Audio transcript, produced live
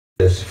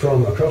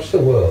From across the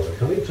world are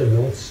coming to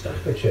North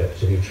Staffordshire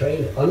to be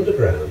trained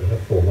underground at a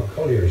former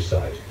colliery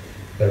site.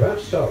 They're about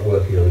to start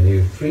working on a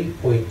new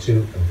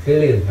 £3.2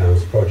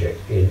 billion project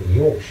in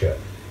Yorkshire,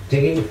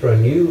 digging for a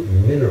new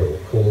mineral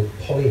called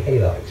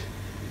polyhalite.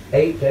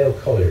 Apedale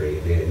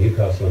Colliery near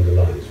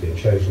Newcastle-under-Lyme has been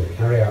chosen to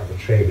carry out the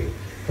training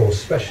for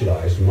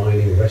specialised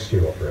mining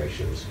rescue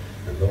operations,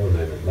 and Laura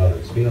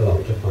McMullen's been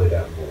along to find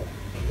out more.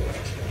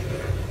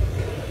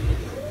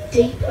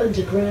 Deep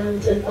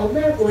underground and on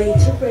their way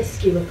to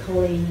rescue a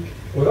colleague.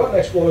 We've got an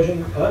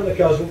explosion and the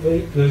casualty,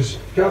 there's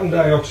carbon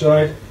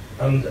dioxide,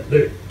 and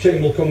the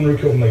team will come and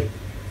recover me.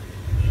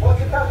 What's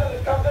the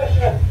casualty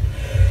condition?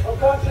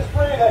 Unconscious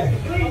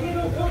breathing. Breathing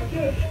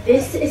unconscious.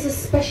 This is a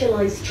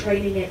specialised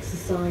training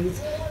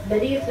exercise.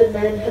 Many of the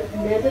men have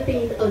never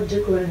been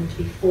underground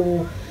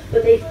before,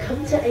 but they've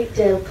come to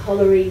Apedale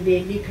Colliery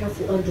near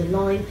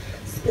Newcastle-under-Lyme,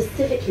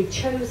 specifically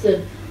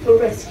chosen for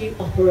rescue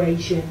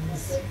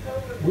operations.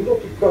 We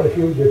looked at quite a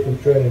few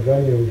different training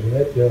venues, and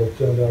Apedale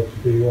turned out to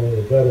be one of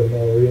the better,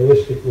 more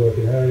realistic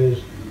working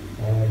areas.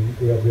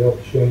 We had the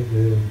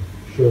opportunity to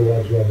show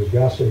lads where there's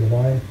gas in the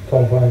mine,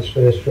 confined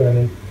space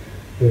training,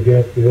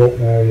 the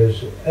open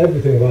areas.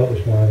 Everything about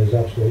this mine is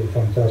absolutely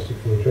fantastic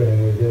for the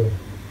training we do.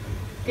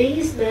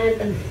 These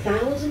men and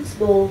thousands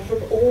more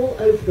from all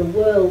over the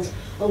world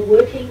are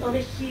working on a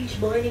huge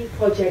mining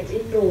project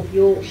in North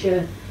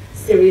Yorkshire.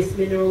 Sirius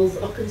Minerals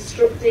are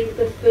constructing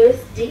the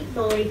first deep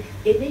mine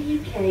in the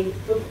UK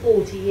for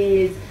 40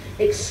 years,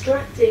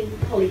 extracting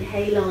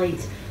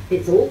polyhalite.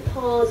 It's all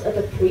part of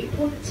a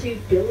 £3.2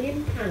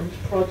 billion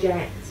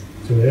project.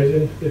 It's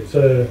amazing. It's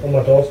on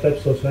my doorstep,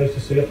 so it's nice to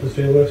see after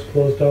the steelworks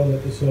closed down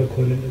that there's someone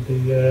coming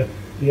into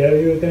the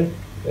area again.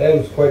 Yeah, it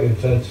was quite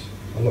intense.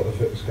 I'm not the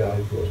fittest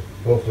guy, but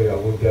hopefully I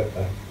will get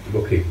there.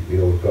 Lucky,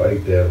 we've got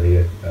Apedale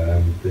here.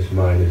 This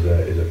mine is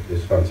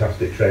a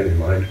fantastic training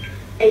mine.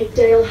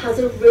 Apedale has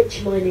a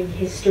rich mining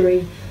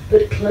history,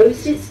 but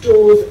closed its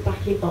doors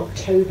back in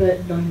October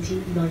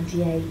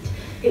 1998.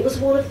 It was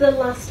one of the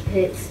last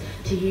pits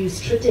to use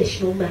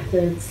traditional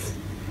methods.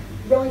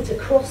 Right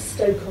across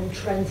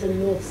Stoke-on-Trent and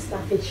North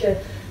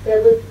Staffordshire,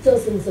 there were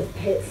dozens of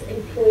pits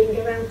employing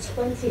around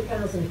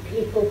 20,000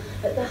 people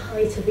at the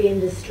height of the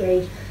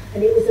industry,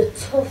 and it was a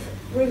tough,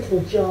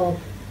 brutal job.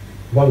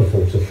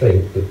 Wonderful to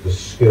think that the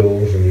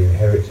skills and the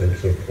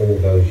inheritance of all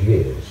those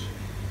years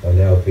are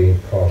now being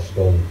passed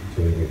on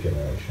to a new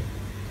generation.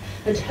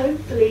 And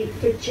hopefully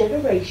for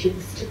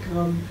generations to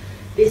come.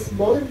 This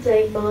modern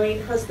day mine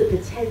has the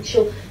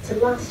potential to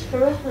last for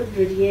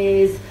 100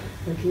 years,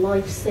 and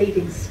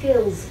life-saving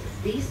skills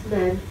these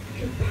men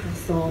can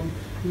pass on.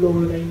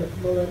 Laura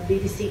McMullen,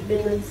 BBC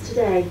Midlands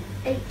Today,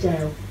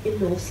 Apedale in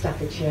North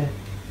Staffordshire.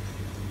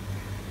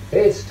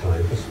 It's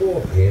time for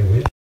sport here with